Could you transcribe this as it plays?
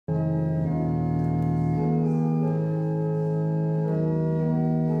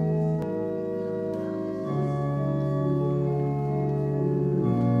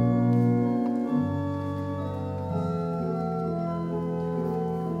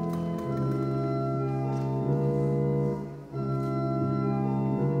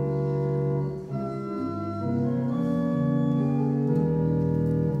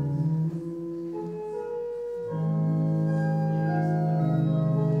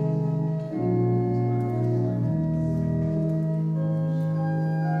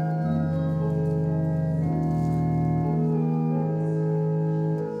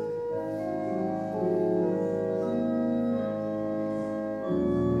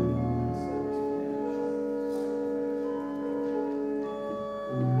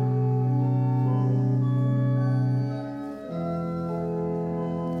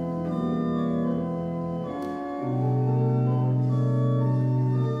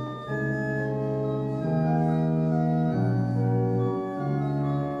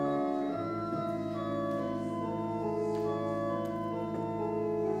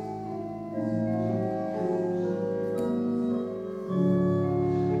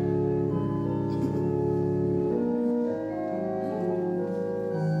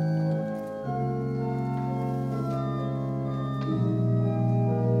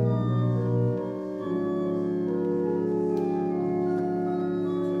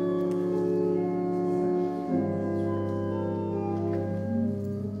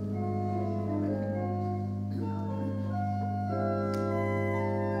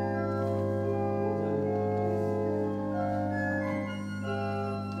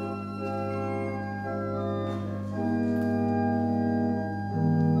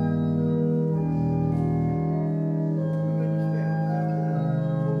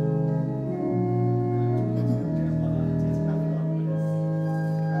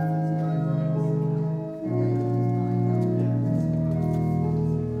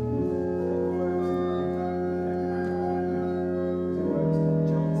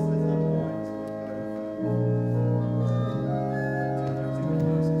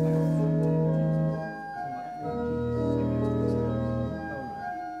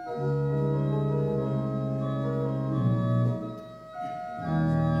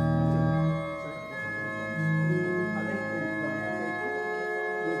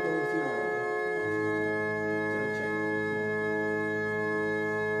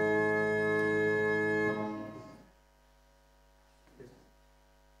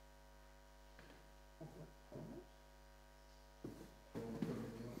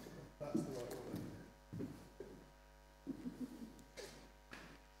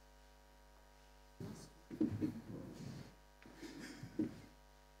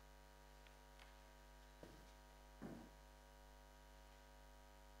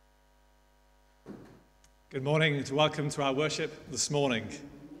Good morning and welcome to our worship this morning.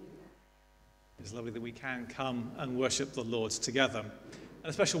 It's lovely that we can come and worship the Lord together. And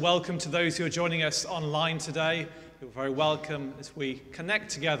a special welcome to those who are joining us online today. You're very welcome as we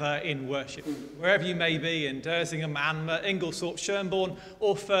connect together in worship. Wherever you may be, in Dersingham, Anmer, Inglesthorpe, Sherborne,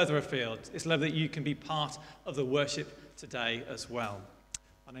 or further afield, it's lovely that you can be part of the worship today as well.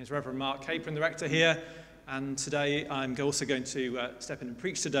 My name is Reverend Mark Capron, the rector here. And today I'm also going to step in and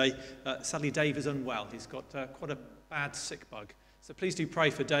preach today. Sadly, Dave is unwell. He's got quite a bad sick bug. So please do pray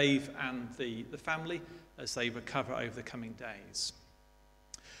for Dave and the family as they recover over the coming days.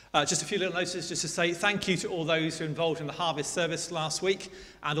 Just a few little notices just to say thank you to all those who were involved in the harvest service last week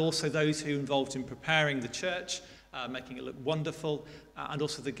and also those who were involved in preparing the church, making it look wonderful, and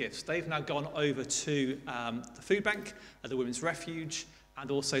also the gifts. They've now gone over to the food bank at the Women's Refuge, and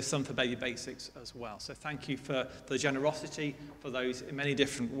also some for Baby Basics as well. So thank you for the generosity for those in many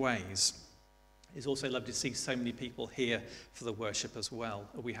different ways. It's also lovely to see so many people here for the worship as well.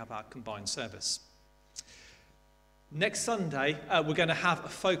 We have our combined service. Next Sunday, we're going to have a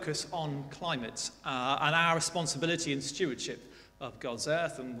focus on climate and our responsibility and stewardship of God's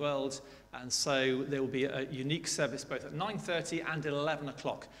earth and world. And so there will be a unique service both at 9:30 and 11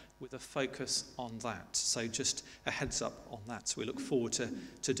 o'clock with a focus on that. So just a heads up on that. So we look forward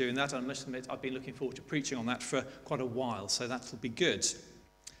to doing that. And I must admit, I've been looking forward to preaching on that for quite a while. So that will be good,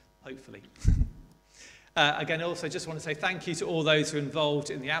 hopefully. Again, also just want to say thank you to all those who were involved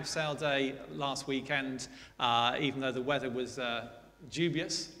in the Abseil Day last weekend. Even though the weather was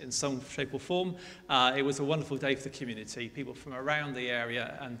dubious in some shape or form, it was a wonderful day for the community. People from around the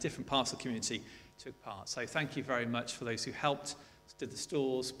area and different parts of the community took part. So thank you very much for those who helped, did the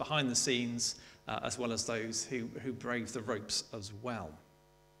stores, behind the scenes, as well as those who braved the ropes as well.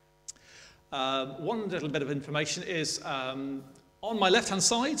 One little bit of information is on my left-hand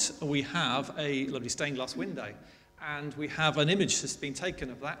side, we have a lovely stained glass window, and we have an image that's been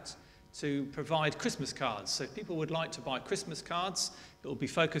taken of that to provide Christmas cards. So if people would like to buy Christmas cards, it will be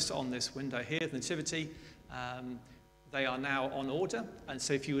focused on this window here, the Nativity. They are now on order, and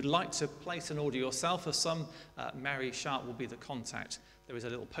so if you would like to place an order yourself for some, Mary Sharp will be the contact. There is a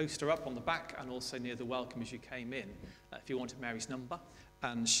little poster up on the back and also near the welcome as you came in if you wanted Mary's number,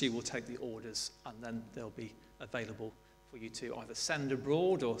 and she will take the orders, and then they'll be available for you to either send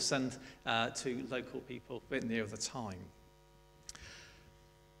abroad or send to local people a bit nearer the time.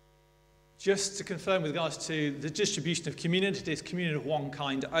 Just to confirm with regards to the distribution of communion, it is communion of one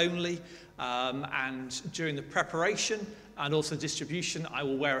kind only, and during the preparation and also distribution, I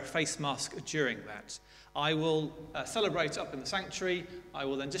will wear a face mask during that. I will celebrate up in the sanctuary, I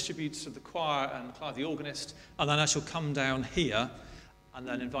will then distribute to the choir and Clive the organist, and then I shall come down here and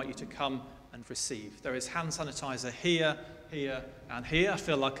then invite you to come and receive. There is hand sanitizer here, here, and here. I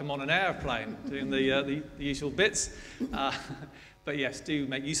feel like I'm on an airplane doing the usual bits. But yes, do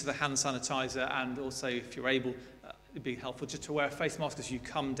make use of the hand sanitizer, and also if you're able, it'd be helpful just to wear a face mask as you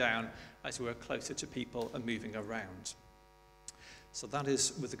come down, as we're closer to people and moving around. So that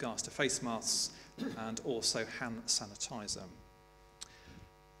is with regards to face masks and also hand sanitizer.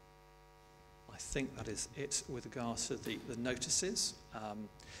 I think that is it with regards to the notices.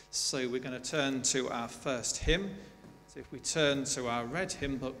 So we're going to turn to our first hymn. So if we turn to our red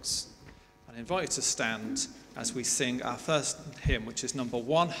hymn books, and invite you to stand as we sing our first hymn, which is number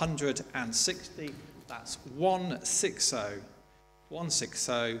 160. That's 160.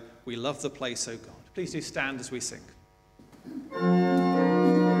 160. We love the place, O God. Please do stand as we sing.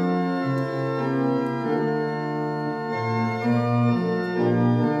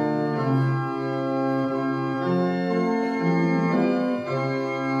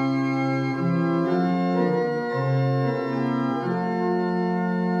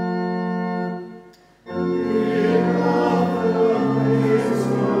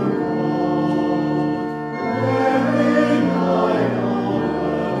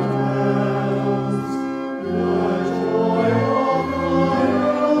 Joy of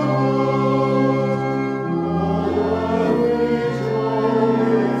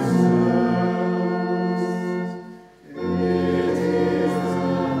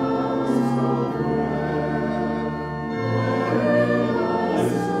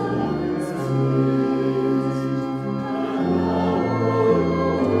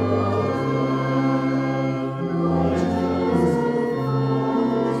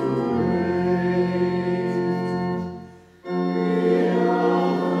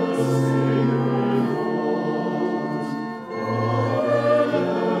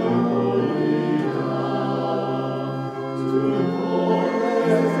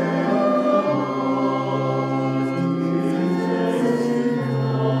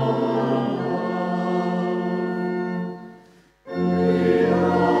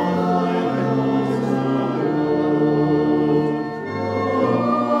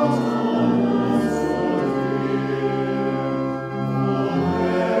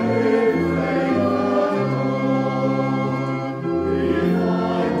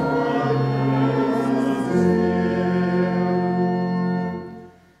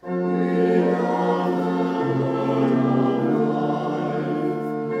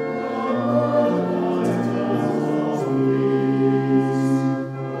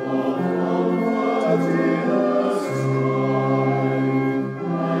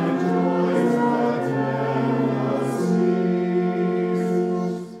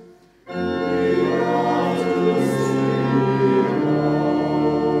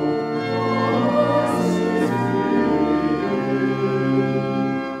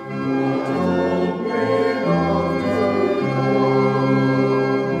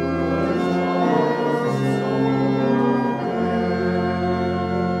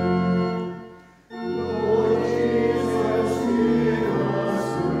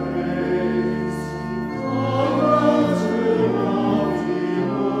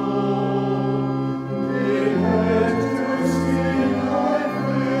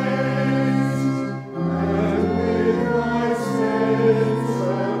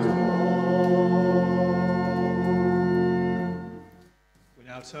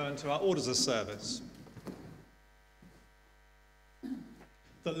Now turn to our orders of service.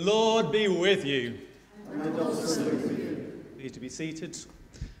 The Lord be with you. And also with you. Please to be seated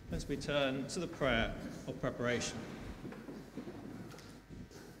as we turn to the prayer of preparation.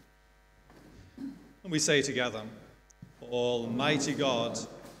 And we say together, Almighty God,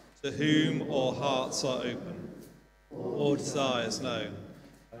 to whom all hearts are open, all desires known,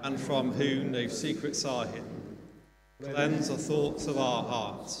 and from whom no secrets are hidden, cleanse the thoughts of our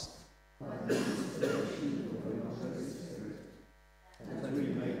hearts, that we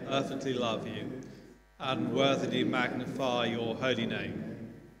may perfectly love you and worthily magnify your holy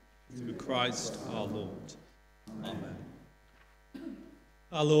name, through Christ our Lord. Amen.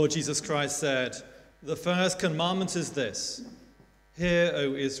 Our Lord Jesus Christ said, "The first commandment is this, Hear,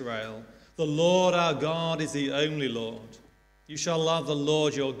 O Israel, the Lord our God is the only Lord. You shall love the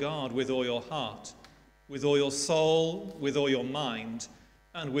Lord your God with all your heart, with all your soul, with all your mind,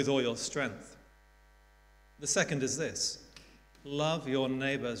 and with all your strength. The second is this, love your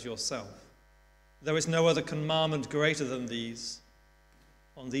neighbor as yourself. There is no other commandment greater than these.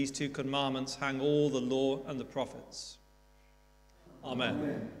 On these two commandments hang all the law and the prophets." Amen.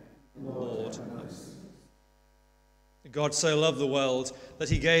 Amen. Lord, God so loved the world that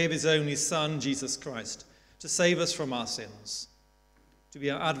he gave his only Son, Jesus Christ, to save us from our sins, to be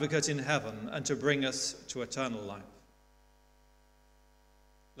our advocate in heaven, and to bring us to eternal life.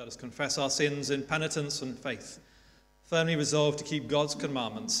 Let us confess our sins in penitence and faith, firmly resolved to keep God's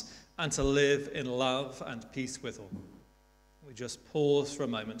commandments and to live in love and peace with all. We just pause for a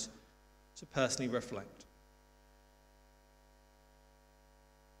moment to personally reflect.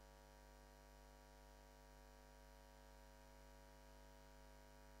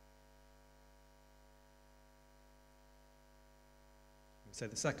 We say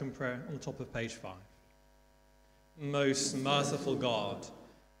the second prayer on the top of page 5. Most merciful God,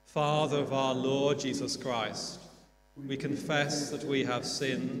 Father of our Lord Jesus Christ, we confess that we have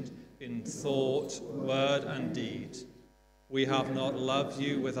sinned in thought, word, and deed. We have not loved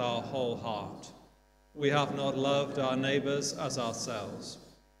you with our whole heart. We have not loved our neighbors as ourselves.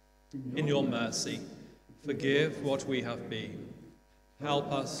 In your mercy, forgive what we have been.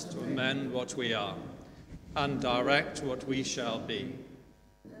 Help us to amend what we are, and direct what we shall be,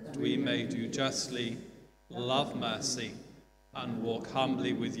 that we may do justly, love mercy, and walk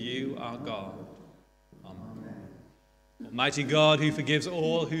humbly with you, our God. Amen. Almighty God, who forgives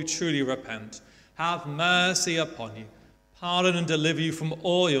all who truly repent, have mercy upon you, pardon and deliver you from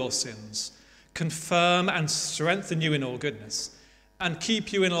all your sins, confirm and strengthen you in all goodness, and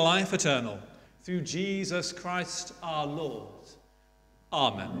keep you in life eternal, through Jesus Christ our Lord.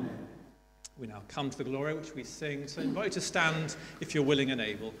 Amen. We now come to the glory which we sing, so I invite you to stand if you're willing and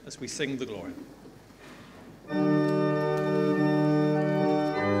able as we sing the glory.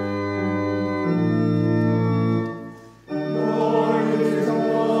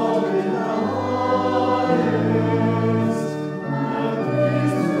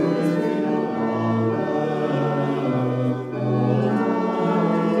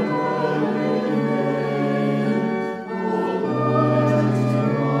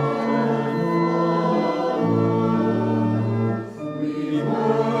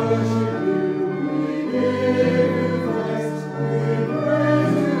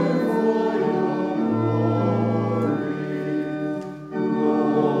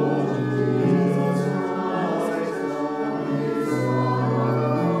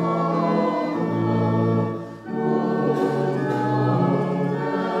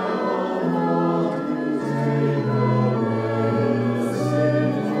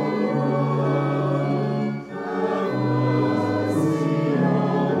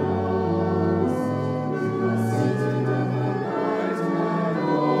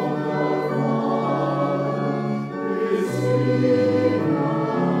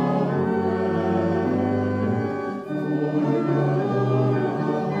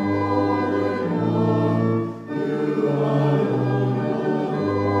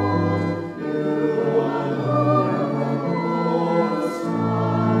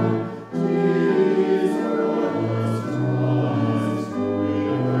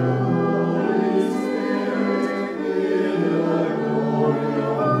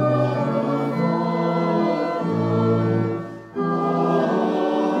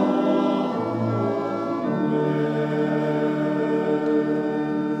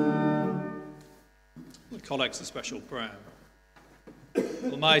 Collects a special prayer.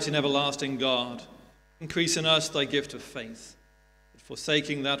 Almighty and everlasting God, increase in us thy gift of faith, that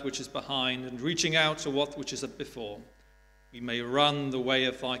forsaking that which is behind and reaching out to what which is before, we may run the way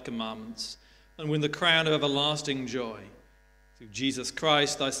of thy commandments and win the crown of everlasting joy. through Jesus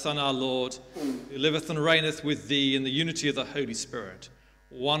Christ, thy Son, our Lord, who liveth and reigneth with thee in the unity of the Holy Spirit,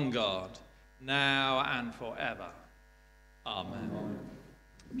 one God, now and forever. Amen.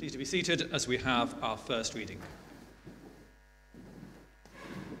 Please to be seated as we have our first reading.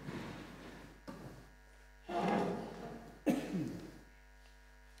 The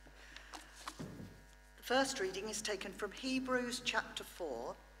first reading is taken from Hebrews chapter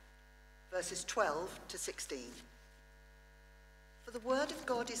 4, verses 12 to 16. For the word of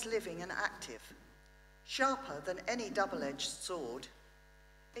God is living and active, sharper than any double-edged sword.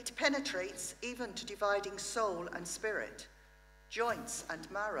 It penetrates even to dividing soul and spirit, joints and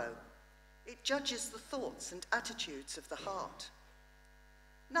marrow. It judges the thoughts and attitudes of the heart.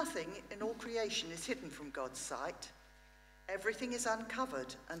 Nothing in all creation is hidden from God's sight. Everything is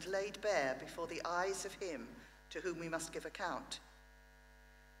uncovered and laid bare before the eyes of him to whom we must give account.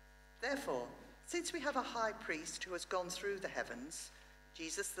 Therefore, since we have a high priest who has gone through the heavens,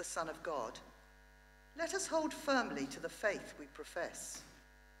 Jesus the Son of God, let us hold firmly to the faith we profess.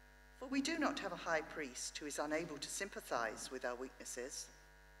 For we do not have a high priest who is unable to sympathize with our weaknesses,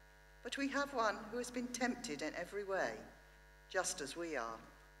 but we have one who has been tempted in every way, just as we are,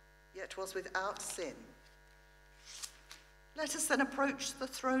 yet was without sin. Let us then approach the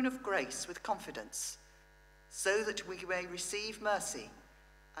throne of grace with confidence, so that we may receive mercy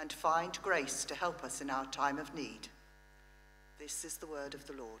and find grace to help us in our time of need. This is the word of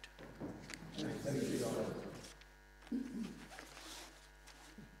the Lord. Thank you, God. We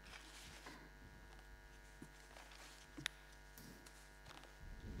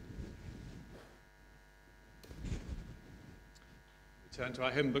turn to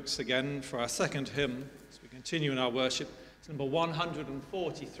our hymn books again for our second hymn as we continue in our worship. It's number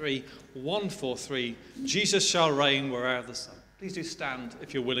 143, 143, Jesus shall reign where'er the sun. Please do stand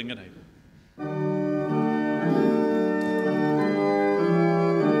if you're willing and able.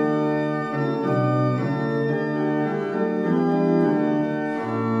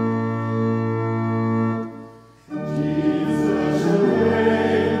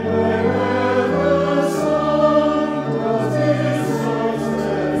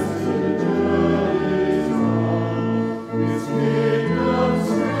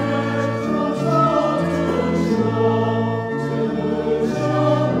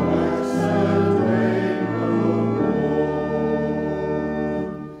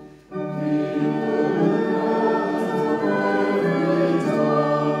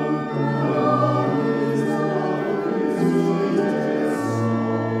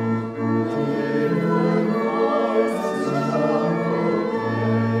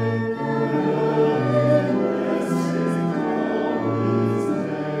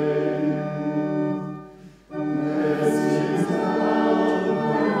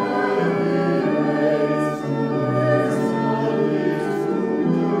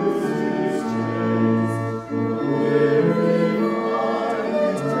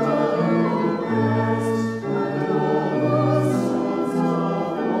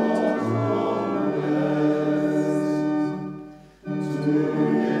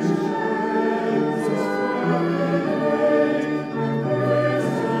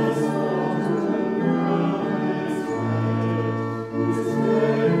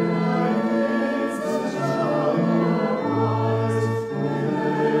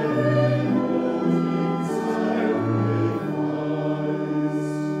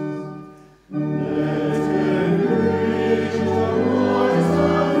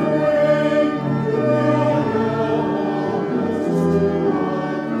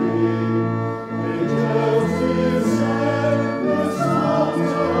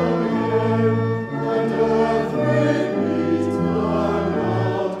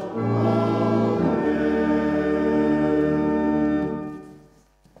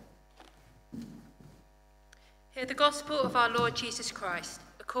 Hear the Gospel of our Lord Jesus Christ,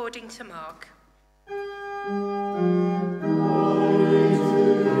 according to Mark.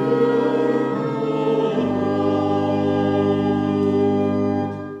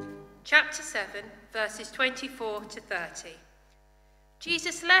 Chapter 7, verses 24 to 30.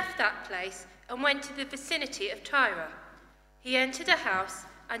 Jesus left that place and went to the vicinity of Tyre. He entered a house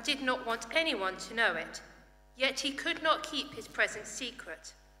and did not want anyone to know it, yet he could not keep his presence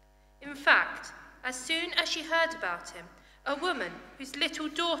secret. In fact, as soon as she heard about him, a woman whose little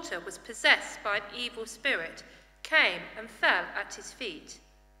daughter was possessed by an evil spirit came and fell at his feet.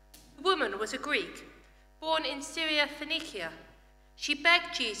 The woman was a Greek, born in Syria, Phoenicia. She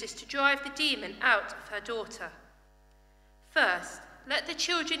begged Jesus to drive the demon out of her daughter. First, let the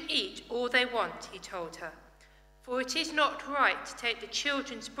children eat all they want, he told her, for it is not right to take the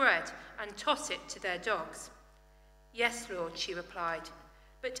children's bread and toss it to their dogs. "Yes, Lord," she replied,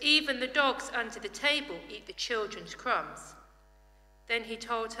 "but even the dogs under the table eat the children's crumbs." Then he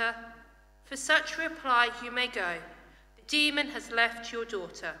told her, "For such a reply you may go. The demon has left your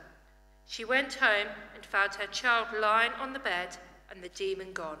daughter." She went home and found her child lying on the bed and the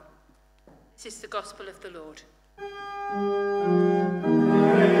demon gone. This is the gospel of the Lord.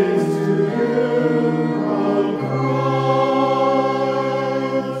 Praise to you, O Christ.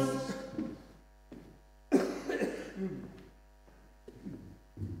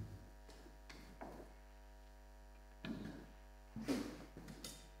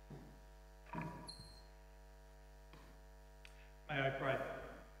 May I pray?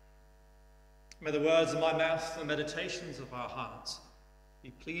 May the words of my mouth and the meditations of our hearts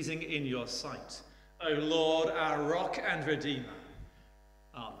be pleasing in your sight, O Lord, our rock and redeemer.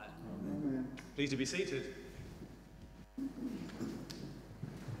 Amen. Amen. Please to be seated.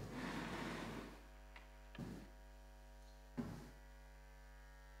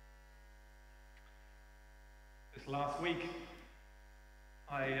 This last week,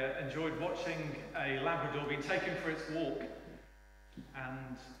 I enjoyed watching a Labrador being taken for its walk,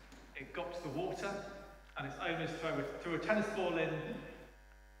 and it got to the water, and its owners threw a tennis ball in,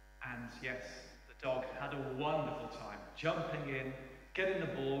 and yes, the dog had a wonderful time jumping in, getting the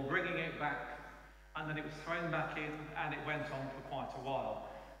ball, bringing it back, and then it was thrown back in, and it went on for quite a while.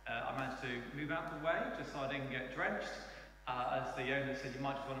 I managed to move out the way just so I didn't get drenched. As the owner said, "You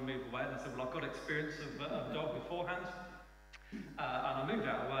might just want to move away," and I said, "Well, I've got experience of a dog beforehand." And I moved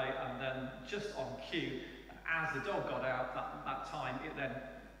out of the way, and then just on cue, as the dog got out that time, it then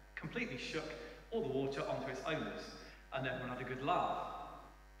completely shook all the water onto its owners, and everyone had a good laugh.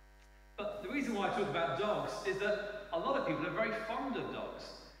 But the reason why I talk about dogs is that a lot of people are very fond of dogs,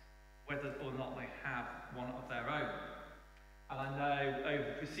 whether or not they have one of their own. And I know over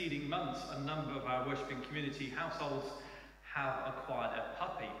the preceding months, a number of our worshipping community households have acquired a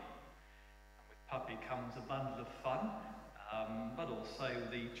puppy. And with puppy comes a bundle of fun, but also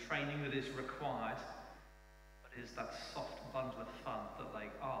the training that is required, but is that soft bundle of fun that they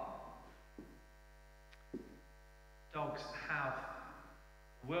are. Dogs have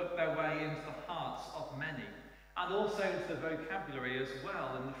worked their way into the hearts of many, and also into the vocabulary as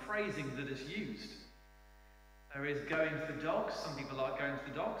well, and the phrasing that is used. There is going to the dogs. Some people like going to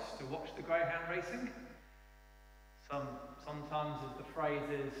the dogs to watch the greyhound racing. Sometimes the phrase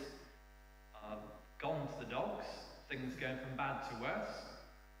is gone to the dogs, things going from bad to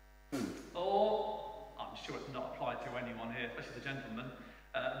worse. Or, I'm sure it's not applied to anyone here, especially the gentlemen,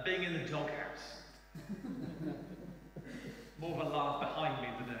 being in the doghouse. More of a laugh behind me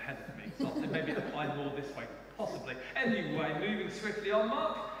than ahead of me. So maybe it applies more this way, possibly. Anyway, moving swiftly on,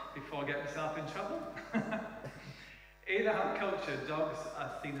 Mark, before I get myself in trouble. In our culture, dogs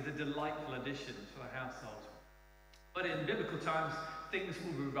are seen as a delightful addition to the household. But in biblical times, things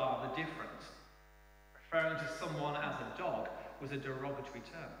will be rather different. Referring to someone as a dog was a derogatory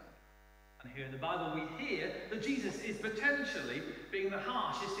term. And here in the Bible we hear that Jesus is potentially being the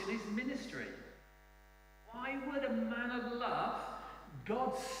harshest in his ministry. Why would a man of love,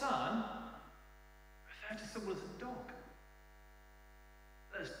 God's Son, refer to someone as a dog?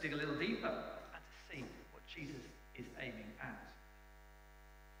 Let's dig a little deeper and to see what Jesus is aiming at.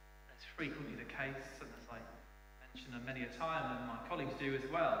 That's frequently the case, and as I mention many a time, and my colleagues do as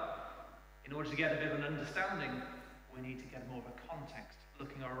well, in order to get a bit of an understanding, we need to get more of a context,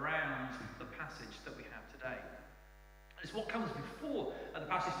 looking around the passage that we have today. And it's what comes before the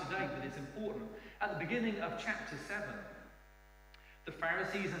passage today that is important. At the beginning of chapter 7, the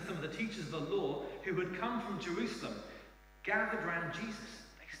Pharisees and some of the teachers of the law who had come from Jerusalem gathered around Jesus.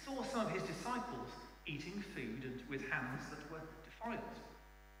 They saw some of his disciples eating food and with hands that were defiled,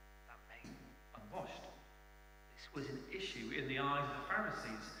 that made unwashed. This was an issue in the eyes of the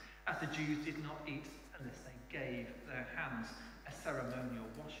Pharisees, as the Jews did not eat unless they gave their hands a ceremonial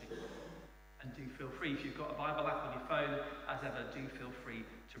washing. And do feel free, if you've got a Bible app on your phone, as ever, do feel free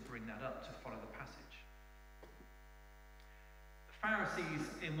to bring that up to follow the passage. The Pharisees,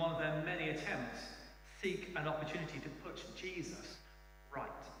 in one of their many attempts, seek an opportunity to put Jesus right.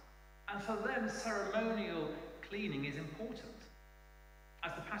 And for them, ceremonial cleaning is important.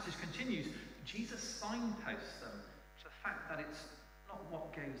 As the passage continues, Jesus signposts them to the fact that it's not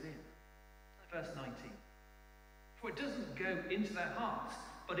what goes in. Verse 19. For it doesn't go into their hearts,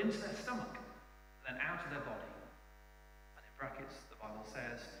 but into their stomach, then out of their body. And in brackets, the Bible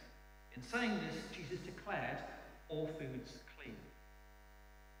says, in saying this, Jesus declared all foods clean.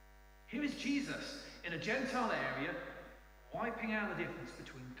 Here is Jesus in a Gentile area, wiping out the difference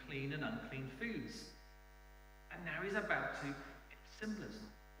between clean and unclean foods. And now he's about to, in symbolism,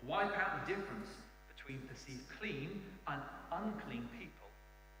 wipe out the difference between between perceived clean and unclean people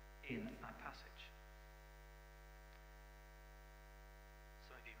in that passage.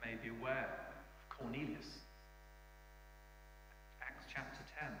 Some of you may be aware of Cornelius. Acts chapter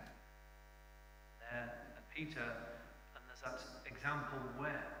 10. There, and Peter, and there's that example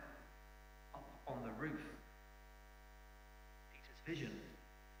where, up on the roof, Peter's vision.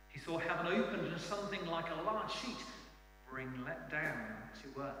 He saw heaven opened and something like a large sheet being let down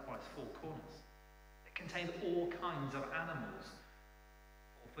to earth by its four corners. It contained all kinds of animals,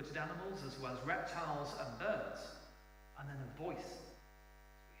 four-footed animals as well as reptiles and birds. And then a voice, as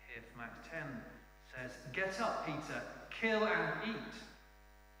we hear from Acts 10, says, "Get up, Peter, kill and eat."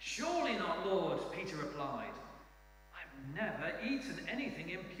 "Surely not, Lord," Peter replied. "I've never eaten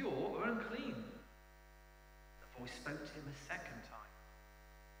anything impure or unclean." The voice spoke to him a second time.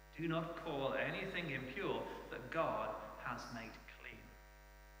 "Do not call anything impure that God has made clean."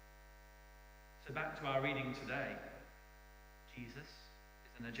 So back to our reading today. Jesus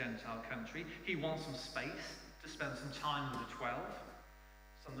is in a Gentile country. He wants some space to spend some time with the 12.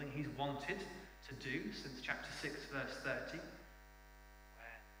 Something he's wanted to do since chapter 6, verse 30.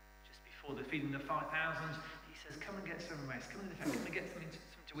 Where just before the feeding of the 5,000, he says, "Come and get some rest. Come and get something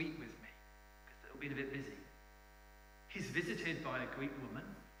to eat with me, because it'll be a bit busy." He's visited by a Greek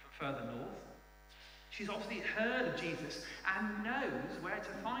woman from further north. She's obviously heard of Jesus and knows where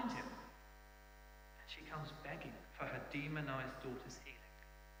to find him. And she comes begging for her demonized daughter's healing.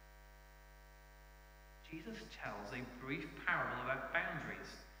 Jesus tells a brief parable about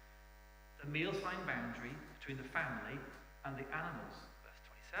boundaries. The mealtime boundary between the family and the animals. Verse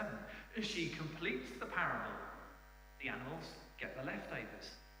 27. As she completes the parable, the animals get the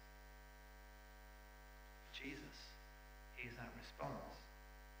leftovers. Jesus hears that response.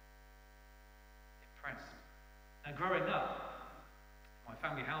 Impressed. Now, growing up, my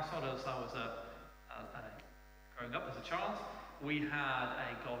family household, as I was growing up as a child, we had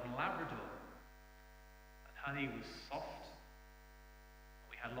a golden Labrador. And Honey was soft.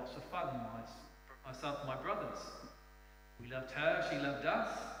 We had lots of fun, myself and my brothers. We loved her, she loved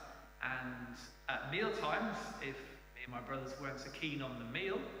us. And at meal times, if me and my brothers weren't so keen on the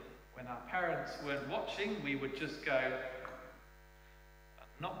meal, when our parents weren't watching, we would just go and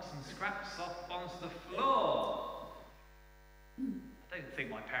knock some scraps off onto the floor. I don't think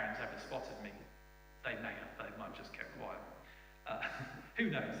my parents ever spotted me. They may have, they might have just kept quiet.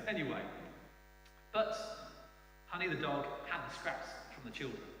 Who knows? Anyway. But Honey the dog had the scraps from the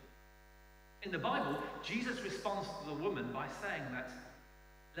children. In the Bible, Jesus responds to the woman by saying that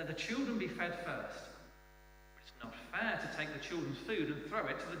let the children be fed first. It's not fair to take the children's food and throw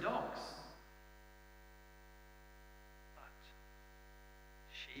it to the dogs. But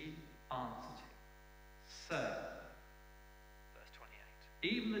she answered him, "Sir," verse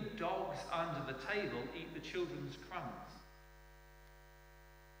 28, "even the dogs under the table eat the children's crumbs."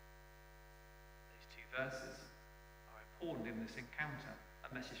 These two verses are important in this encounter,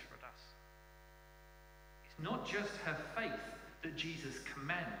 a message for us. It's not just her faith that Jesus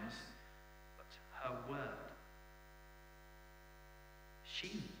commends, but her word.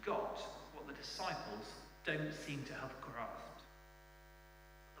 She's got what the disciples don't seem to have grasped.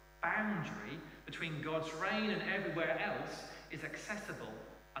 The boundary between God's reign and everywhere else is accessible,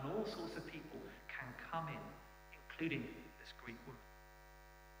 and all sorts of people can come in, including this Greek woman.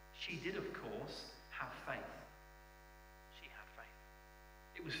 She did, of course, have faith. She had faith.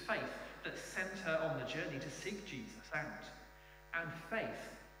 It was faith that sent her on the journey to seek Jesus out, and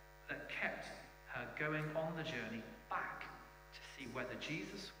faith that kept her going on the journey back to see whether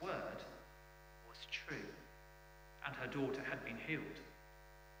Jesus' word was true and her daughter had been healed.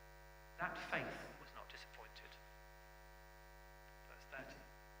 That faith was not disappointed. Verse 30.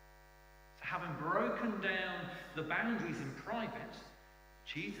 So having broken down the boundaries in private,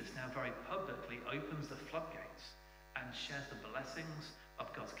 Jesus now very publicly opens the floodgates and shares the blessings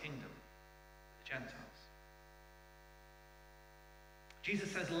of God's kingdom with the Gentiles.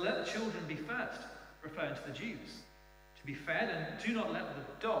 Jesus says, "Let the children be first," referring to the Jews, to be fed, and do not let the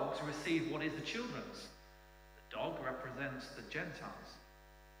dogs receive what is the children's. The dog represents the Gentiles.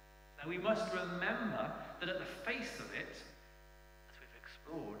 Now we must remember that at the face of it, as we've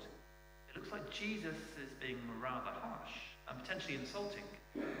explored, it looks like Jesus is being rather harsh and potentially insulting,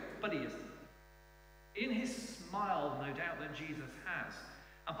 but he isn't. In his smile, no doubt, that Jesus has,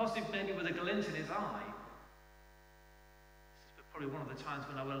 and possibly maybe with a glint in his eye, this is probably one of the times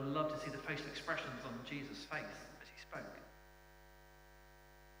when I would love to see the facial expressions on Jesus' face as he spoke.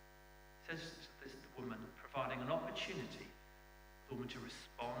 He says to this woman, providing an opportunity for the woman to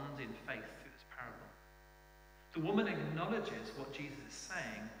respond in faith through this parable. The woman acknowledges what Jesus is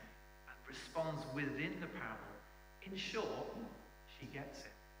saying and responds within the parable. In short, she gets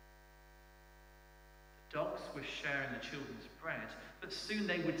it. The dogs were sharing the children's bread, but soon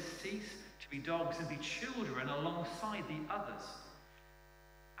they would cease to be dogs and be children alongside the others.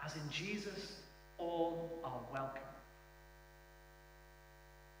 As in Jesus, all are welcome.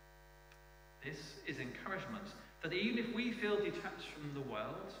 This is encouragement that even if we feel detached from the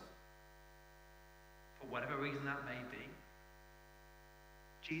world, for whatever reason that may be,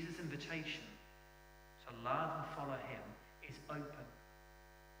 Jesus' invitation to love and follow him is open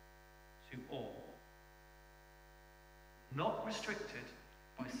to all, not restricted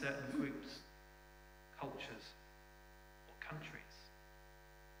by certain groups, cultures, or countries.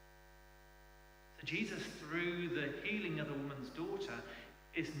 So Jesus, through the healing of the woman's daughter,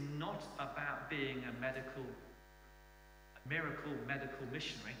 is not about being a miracle medical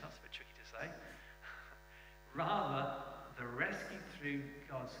missionary. That's a bit tricky to say. Rather, the rescue through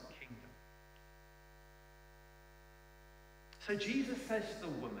God's kingdom. So Jesus says to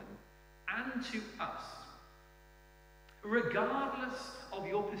the woman and to us, regardless of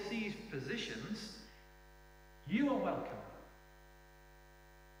your perceived positions, you are welcome.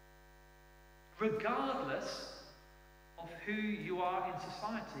 Regardless of who you are in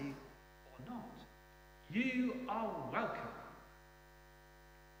society or not, you are welcome.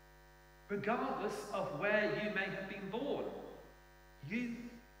 Regardless of where you may have been born, you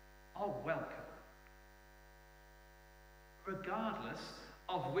are welcome. Regardless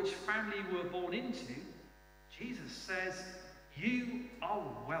of which family you were born into, Jesus says, you are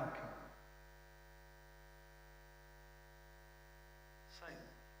welcome. So,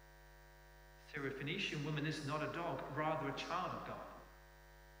 the Syrophoenician woman is not a dog, rather a child of God.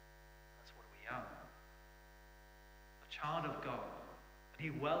 That's what we are. A child of God. And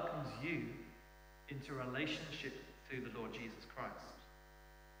he welcomes you into a relationship through the Lord Jesus Christ.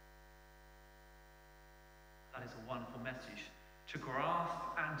 That is a wonderful message to grasp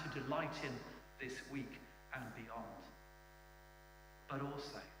and to delight in this week and beyond. But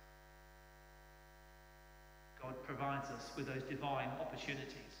also, God provides us with those divine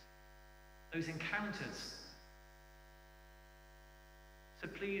opportunities, those encounters. So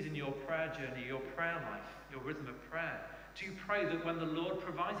please, in your prayer journey, your prayer life, your rhythm of prayer, do you pray that when the Lord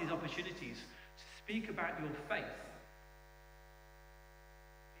provides these opportunities to speak about your faith,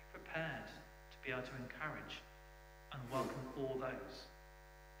 be prepared to be able to encourage and welcome all those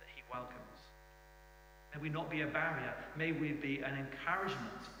that he welcomes. May we not be a barrier. May we be an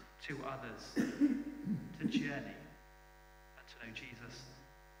encouragement to others to journey and to know Jesus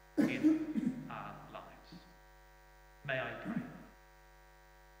in our lives. May I pray.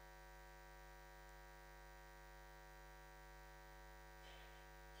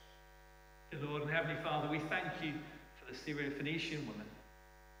 Dear Lord and Heavenly Father, we thank you for the Syrophoenician woman.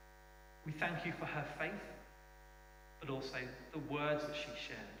 We thank you for her faith, but also the words that she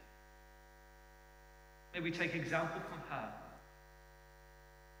shared. May we take example from her.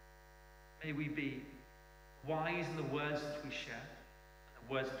 May we be wise in the words that we share and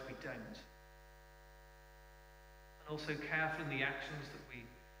the words that we don't. And also careful in the actions that we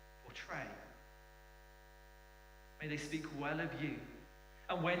portray. May they speak well of you.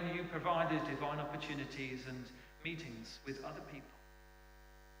 And when you provide these divine opportunities and meetings with other people,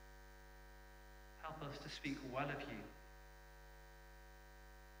 help us to speak well of you.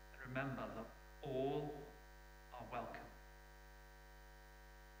 And remember that all are welcome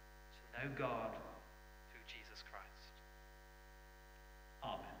to know God through Jesus Christ.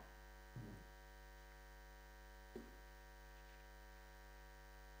 Amen.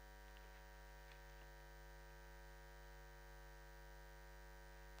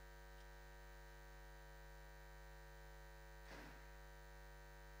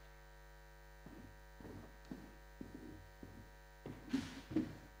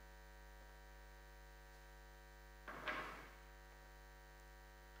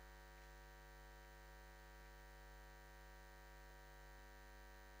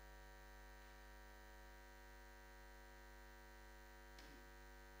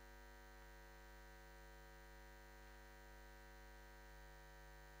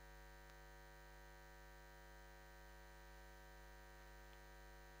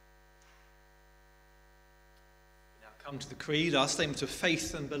 Come to the Creed, our statement of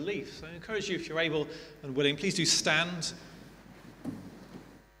faith and belief. So I encourage you, if you're able and willing, please do stand.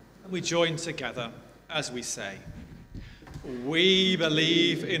 And we join together as we say, "We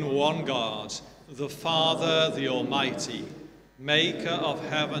believe in one God, the Father, the Almighty, maker of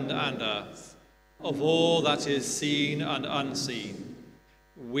heaven and earth, of all that is seen and unseen.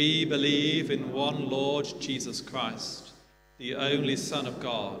 We believe in one Lord Jesus Christ, the only Son of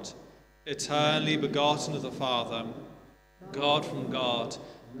God, eternally begotten of the Father, God from God,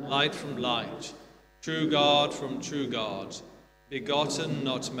 light from light, true God from true God, begotten,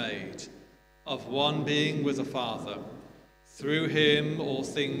 not made, of one being with the Father. Through him all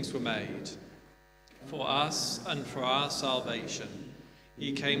things were made. For us and for our salvation,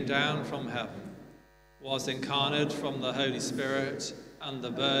 he came down from heaven, was incarnate from the Holy Spirit and the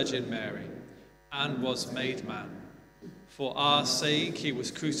Virgin Mary, and was made man. For our sake he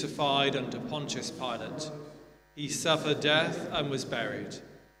was crucified under Pontius Pilate. He suffered death and was buried.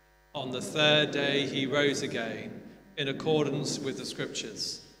 On the third day he rose again, in accordance with the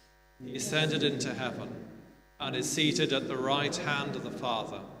Scriptures. He ascended into heaven, and is seated at the right hand of the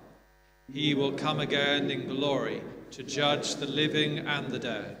Father. He will come again in glory to judge the living and the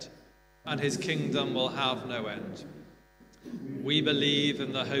dead, and his kingdom will have no end. We believe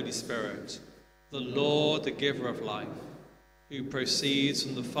in the Holy Spirit, the Lord, the giver of life, who proceeds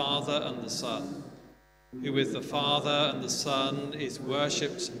from the Father and the Son, who with the Father and the Son is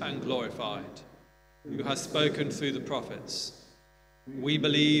worshipped and glorified, who has spoken through the prophets. We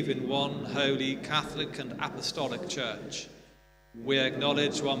believe in one holy, Catholic and Apostolic Church. We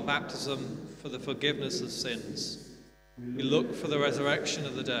acknowledge one baptism for the forgiveness of sins. We look for the resurrection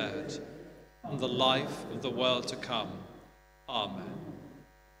of the dead and the life of the world to come. Amen.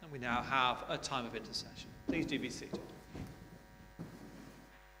 And we now have a time of intercession. Please do be seated.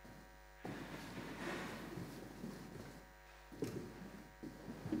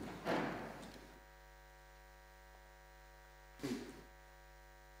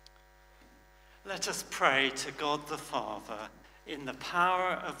 Let us pray to God the Father in the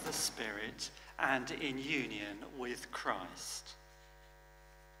power of the Spirit and in union with Christ.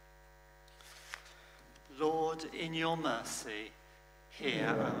 Lord, in your mercy, hear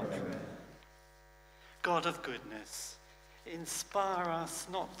our prayer. God of goodness, inspire us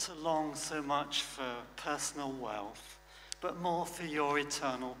not to long so much for personal wealth, but more for your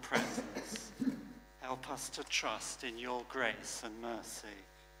eternal presence. Help us to trust in your grace and mercy.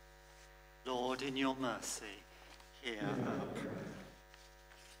 Lord, in your mercy, hear our prayer.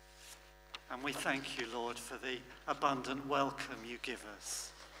 And we thank you, Lord, for the abundant welcome you give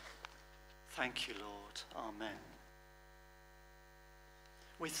us. Thank you, Lord. Amen.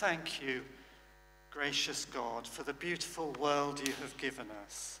 We thank you, gracious God, for the beautiful world you have given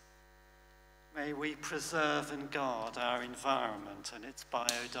us. May we preserve and guard our environment and its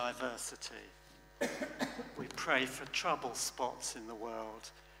biodiversity. We pray for trouble spots in the world,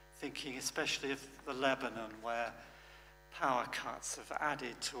 thinking especially of the Lebanon, where power cuts have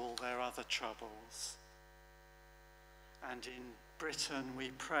added to all their other troubles. And in Britain,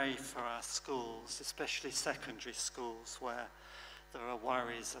 we pray for our schools, especially secondary schools, where there are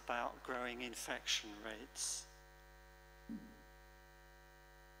worries about growing infection rates.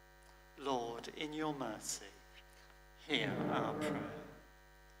 Lord, in your mercy, hear our prayer.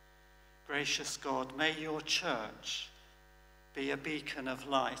 Gracious God, may your church be a beacon of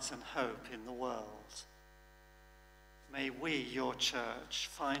light and hope in the world. May we, your church,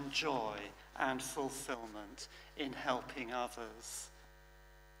 find joy and fulfillment in helping others,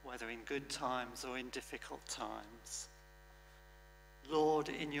 whether in good times or in difficult times. Lord,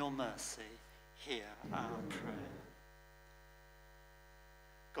 in your mercy, hear our prayer.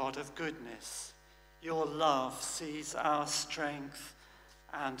 God of goodness, your love sees our strength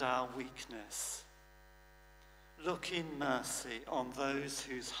and our weakness. Look in mercy on those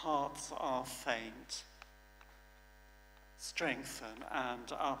whose hearts are faint. Strengthen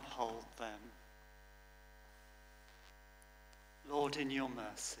and uphold them. Lord, in your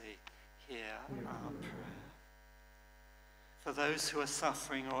mercy, hear our prayer. For those who are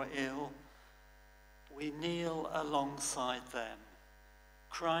suffering or ill, we kneel alongside them,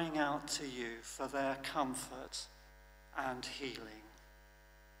 crying out to you for their comfort and healing.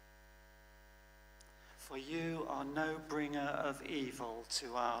 For you are no bringer of evil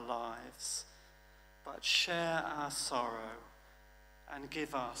to our lives, but share our sorrow and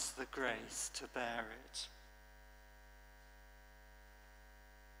give us the grace to bear it.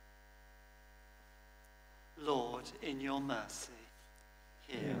 Lord, in your mercy,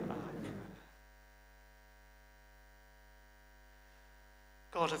 hear our prayer.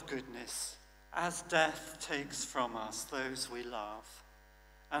 God of goodness, as death takes from us those we love,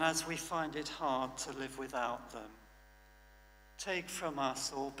 and as we find it hard to live without them, take from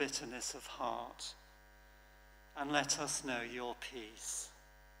us all bitterness of heart, and let us know your peace,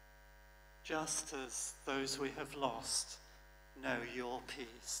 just as those we have lost know your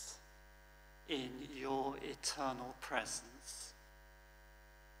peace in your eternal presence.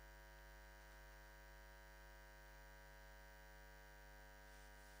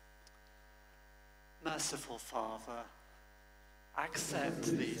 Merciful Father, accept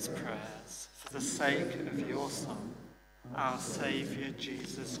these prayers for the sake of your Son, our Saviour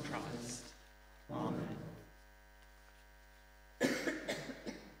Jesus Christ. Amen.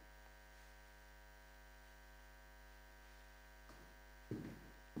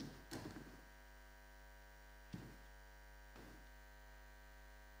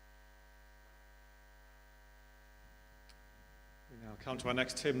 Come to our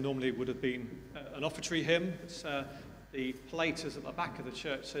next hymn. Normally it would have been an offertory hymn. The plate is at the back of the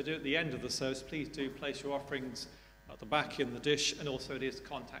church, so do at the end of the service. Please do place your offerings at the back in the dish, and also it is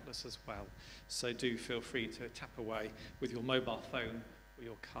contactless as well. So do feel free to tap away with your mobile phone or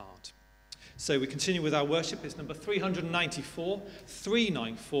your card. So we continue with our worship. It's number 394,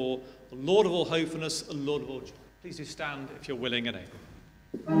 394, Lord of all hopefulness, Lord of all joy. Please do stand if you're willing and able.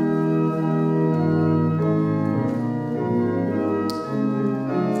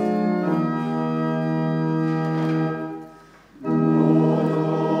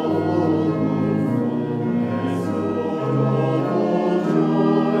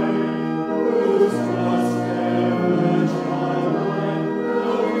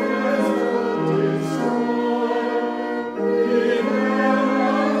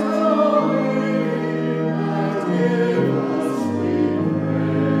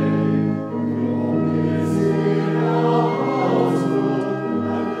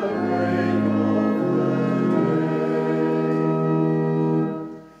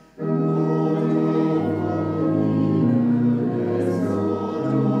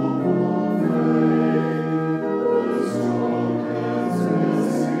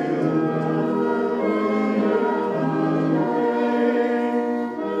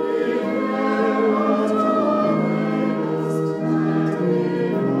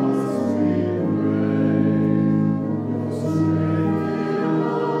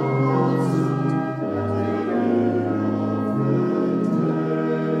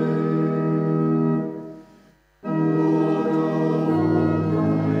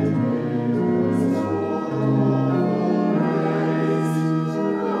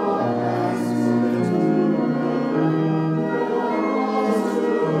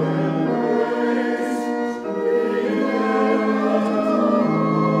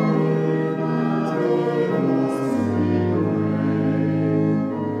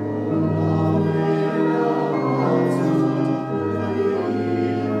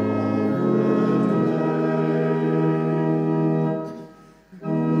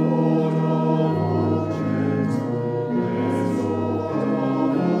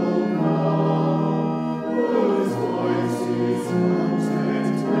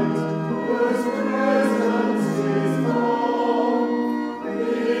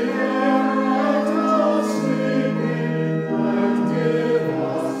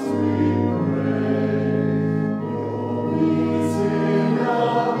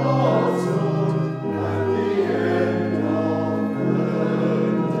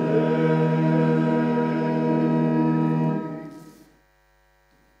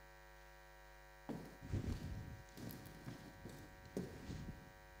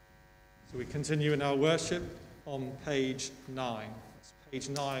 Continue in our worship on page 9. It's page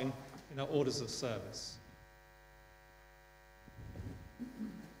 9 in our orders of service.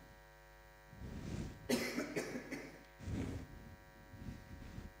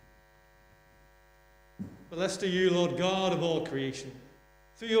 Blessed are you, Lord God of all creation.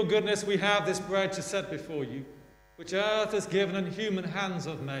 Through your goodness we have this bread to set before you, which earth has given and human hands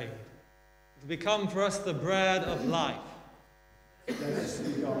have made, to become for us the bread of life. Blessed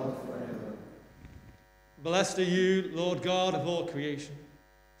be God forever. Blessed are you, Lord God of all creation.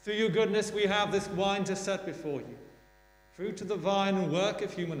 Through your goodness we have this wine to set before you, fruit of the vine and work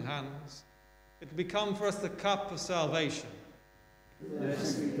of human hands. It will become for us the cup of salvation.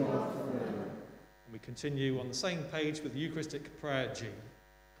 Blessed be God forever. And we continue on the same page with Eucharistic prayer G.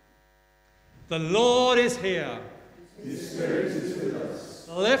 The Lord is here. His Spirit is with us.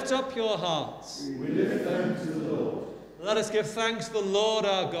 Lift up your hearts. We lift them to the Lord. Let us give thanks to the Lord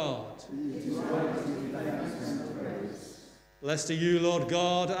our God. It is right to give thanks and praise. Blessed are you, Lord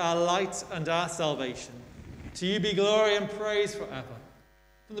God, our light and our salvation. To you be glory and praise forever.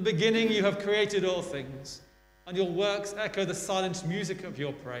 From the beginning you have created all things, and your works echo the silent music of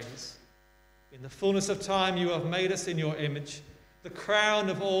your praise. In the fullness of time you have made us in your image, the crown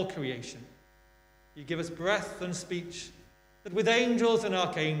of all creation. You give us breath and speech, that with angels and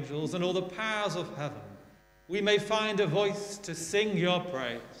archangels and all the powers of heaven, we may find a voice to sing your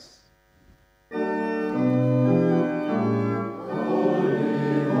praise.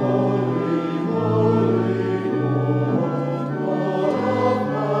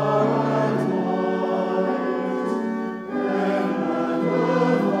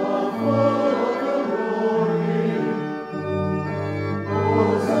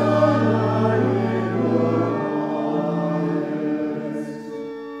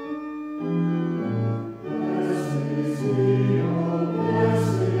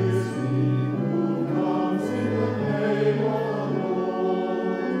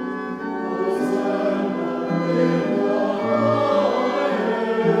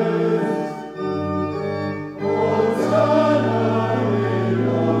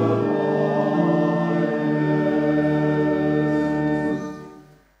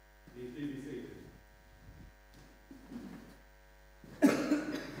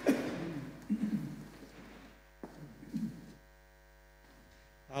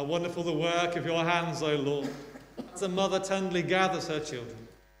 How wonderful the work of your hands, O Lord, as a mother tenderly gathers her children.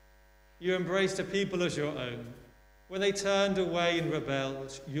 You embraced a people as your own. When they turned away and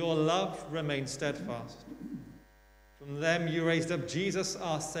rebelled, your love remained steadfast. From them you raised up Jesus,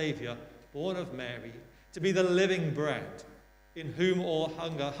 our Saviour, born of Mary, to be the living bread, in whom all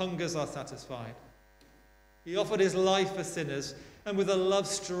hungers are satisfied. He offered his life for sinners, and with a love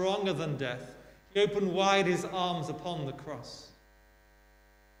stronger than death, he opened wide his arms upon the cross.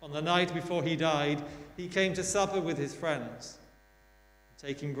 On the night before he died, he came to supper with his friends.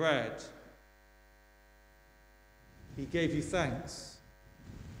 Taking bread, he gave you thanks.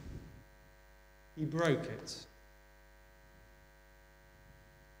 He broke it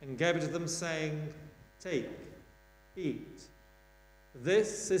and gave it to them, saying, "Take, eat.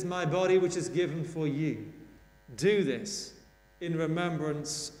 This is my body which is given for you. Do this in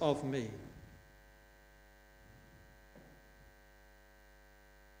remembrance of me."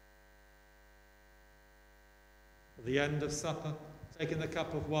 At the end of supper, taking the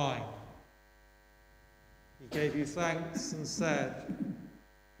cup of wine, he gave you thanks and said,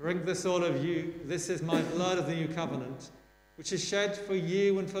 "Drink this, all of you. This is my blood of the new covenant, which is shed for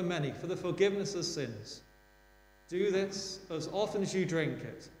you and for many for the forgiveness of sins. Do this as often as you drink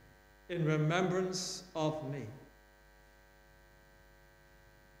it in remembrance of me."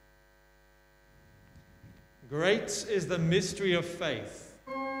 Great is the mystery of faith.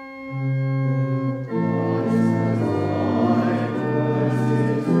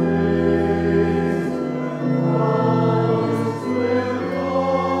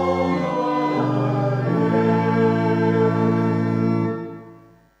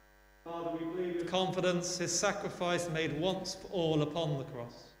 His sacrifice made once for all upon the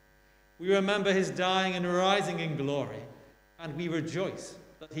cross. We remember his dying and rising in glory, and we rejoice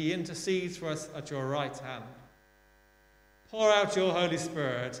that he intercedes for us at your right hand. Pour out your Holy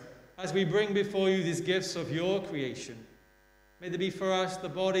Spirit as we bring before you these gifts of your creation. May they be for us the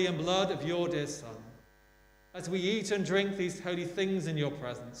body and blood of your dear Son. As we eat and drink these holy things in your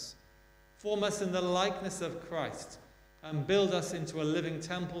presence, form us in the likeness of Christ and build us into a living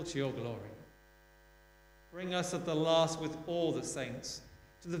temple to your glory. Bring us at the last with all the saints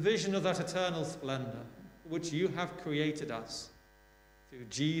to the vision of that eternal splendor for which you have created us, through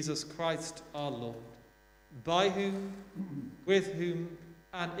Jesus Christ our Lord, by whom, with whom,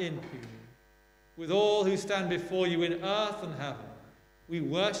 and in whom, with all who stand before you in earth and heaven, we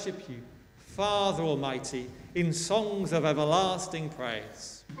worship you, Father Almighty, in songs of everlasting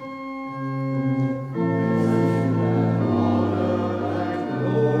praise.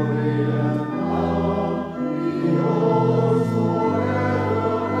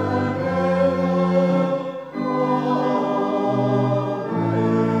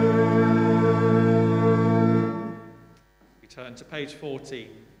 To page 14.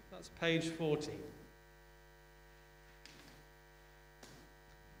 That's page 14.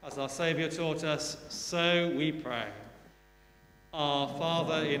 As our Saviour taught us, so we pray. Our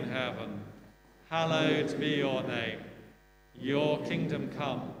Father in heaven, hallowed be your name. Your kingdom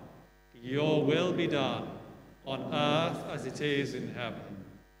come, your will be done, on earth as it is in heaven.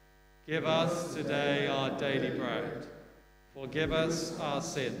 Give us today our daily bread. Forgive us our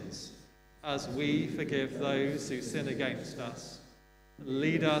sins, as we forgive those who sin against us.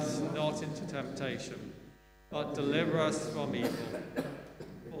 Lead us not into temptation, but deliver us from evil.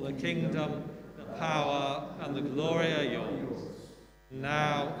 For the kingdom, the power, and the glory are yours,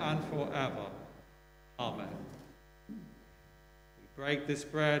 now and forever. Amen. We break this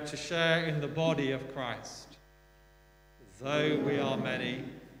bread to share in the body of Christ. Though we are many,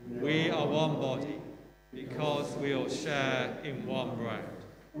 we are one body, because we all share in one bread.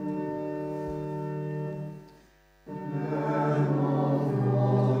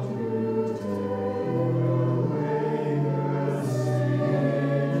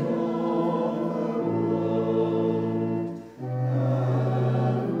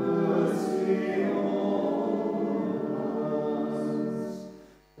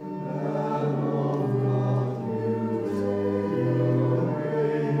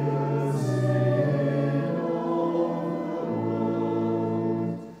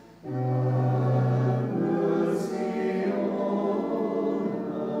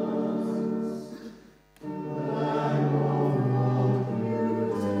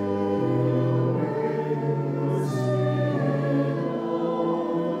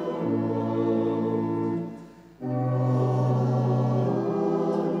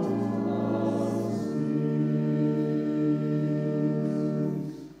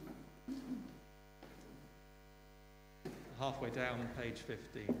 Halfway down on page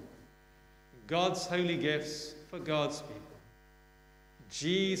 15. God's holy gifts for God's people.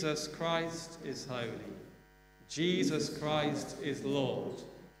 Jesus Christ is holy. Jesus Christ is Lord,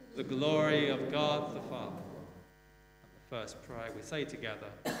 the glory of God the Father. And the first prayer we say together,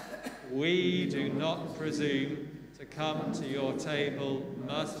 we do not presume to come to your table,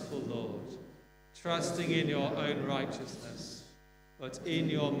 merciful Lord, trusting in your own righteousness, but in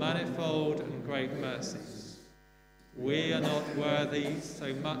your manifold and great mercies. We are not worthy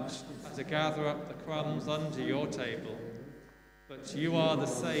so much as to gather up the crumbs under your table, but you are the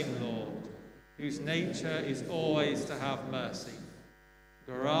same Lord, whose nature is always to have mercy.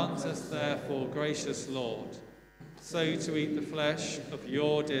 Grant us therefore, gracious Lord, so to eat the flesh of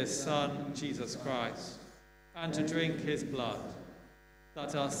your dear Son, Jesus Christ, and to drink his blood,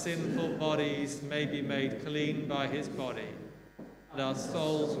 that our sinful bodies may be made clean by his body, and our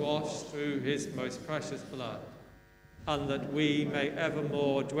souls washed through his most precious blood, and that we may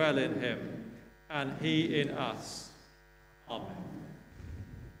evermore dwell in him, and he in us. Amen.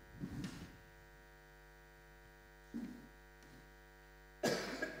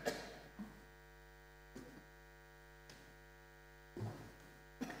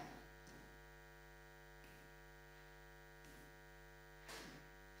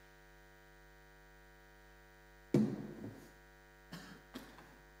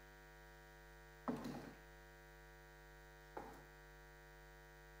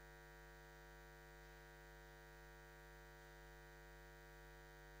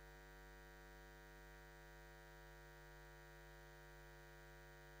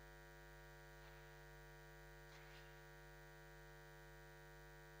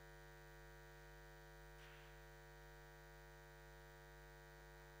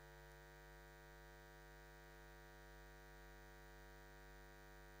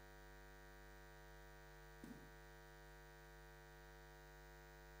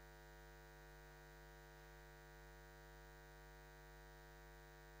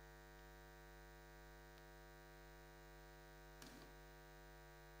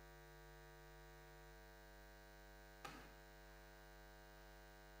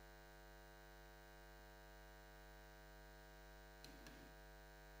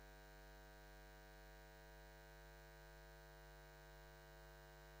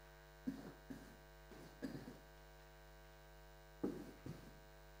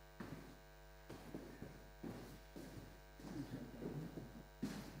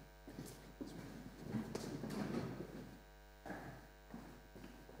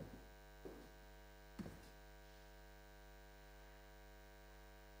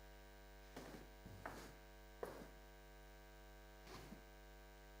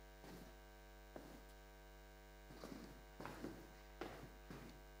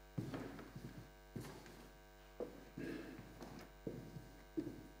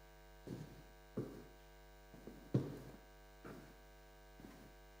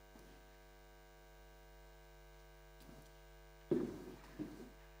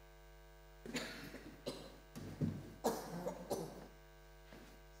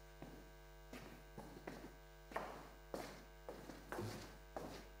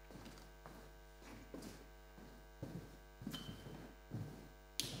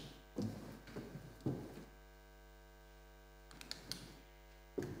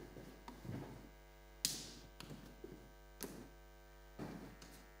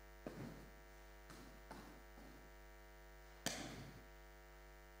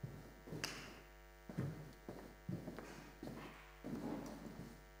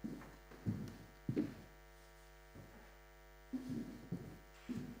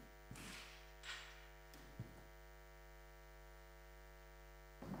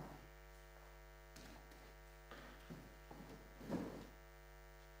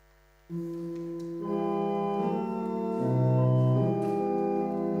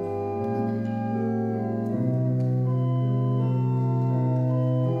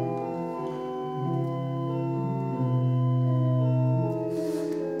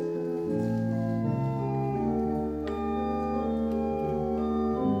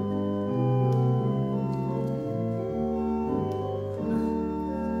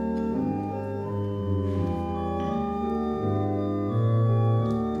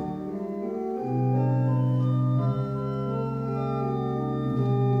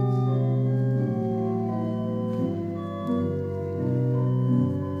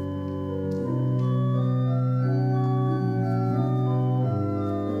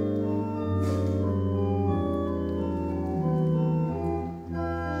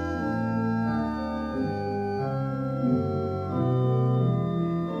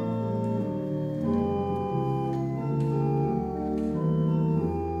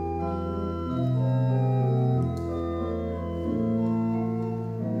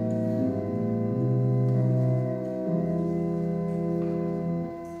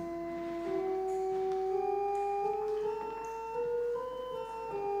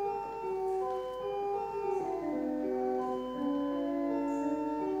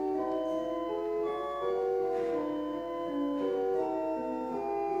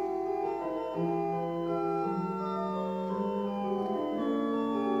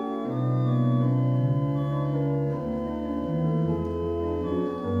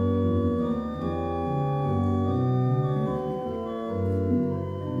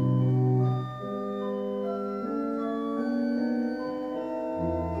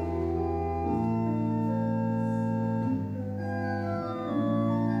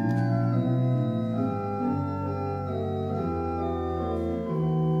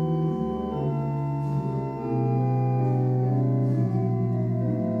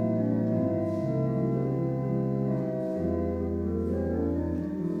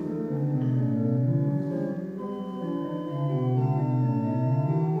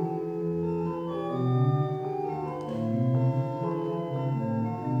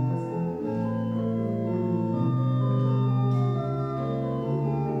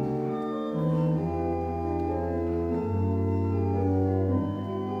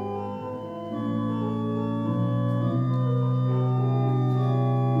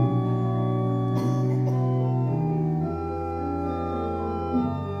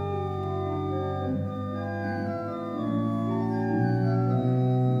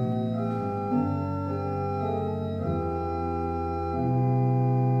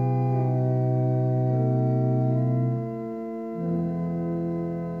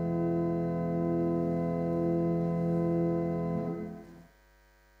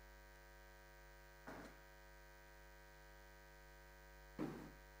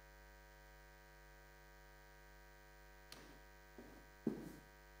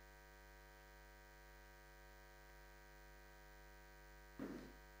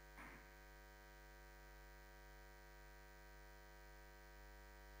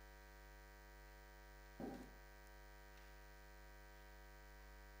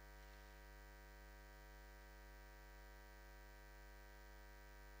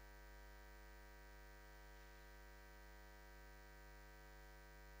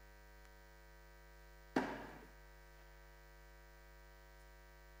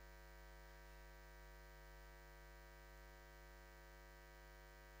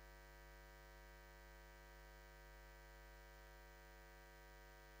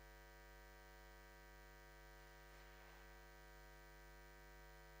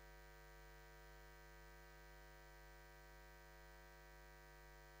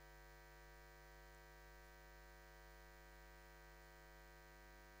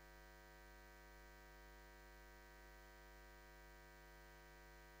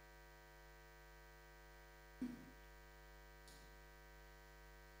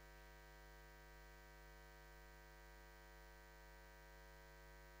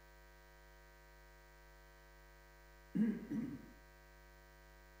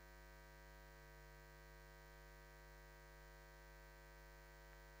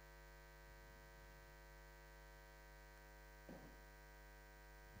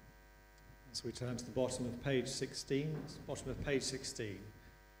 So we turn to the bottom of page 16, and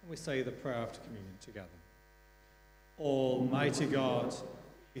we say the prayer after communion together. Almighty God,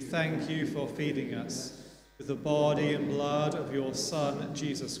 we thank you for feeding us with the body and blood of your Son,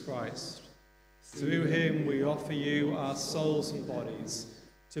 Jesus Christ. Through him we offer you our souls and bodies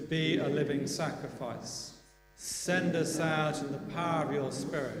to be a living sacrifice. Send us out in the power of your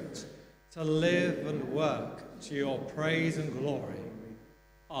Spirit to live and work to your praise and glory.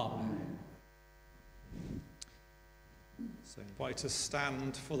 Amen. So I invite to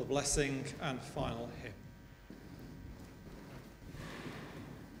stand for the blessing and final hymn.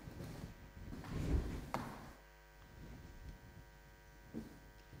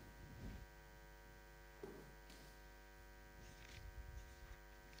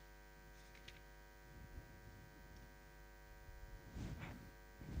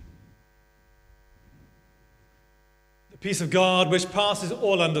 Peace of God, which passes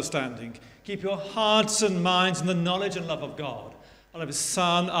all understanding, keep your hearts and minds in the knowledge and love of God, and of his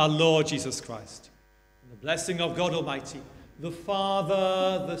Son, our Lord Jesus Christ. And the blessing of God Almighty, the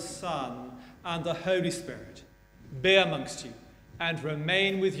Father, the Son, and the Holy Spirit, be amongst you and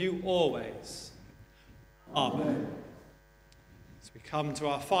remain with you always. Amen. As we come to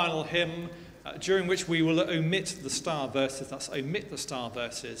our final hymn, during which we will omit the star verses, that's omit the star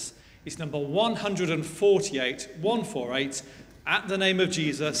verses, it's number 148, At the name of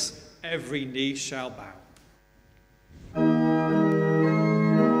Jesus, every knee shall bow.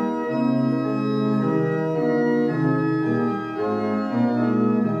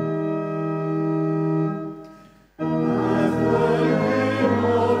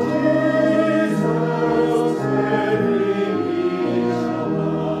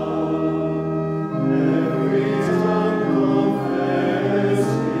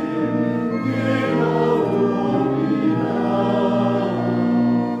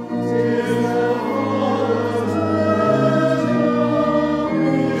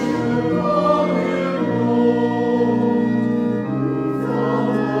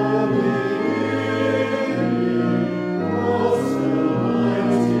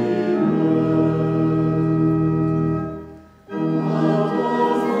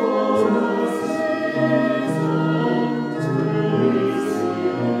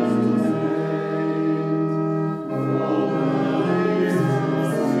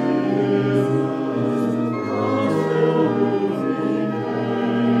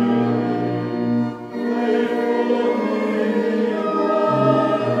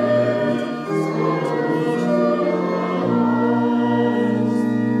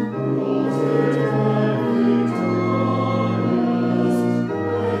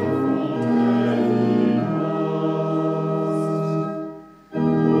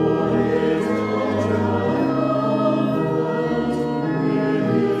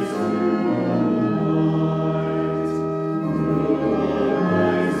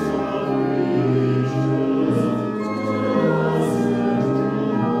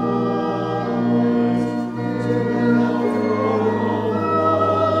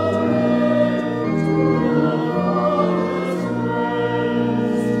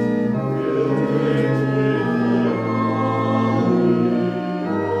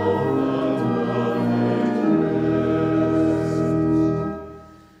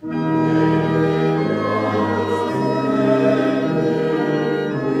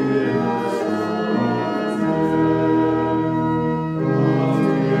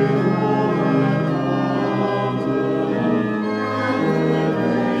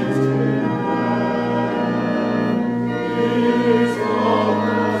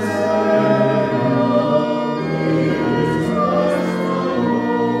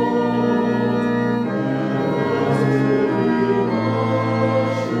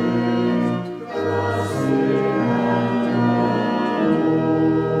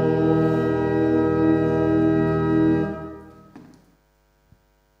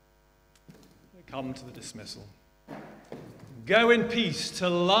 To the dismissal. Go in peace to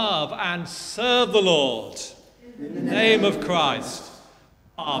love and serve the Lord. In the name of Christ.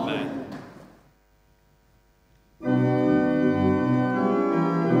 Amen.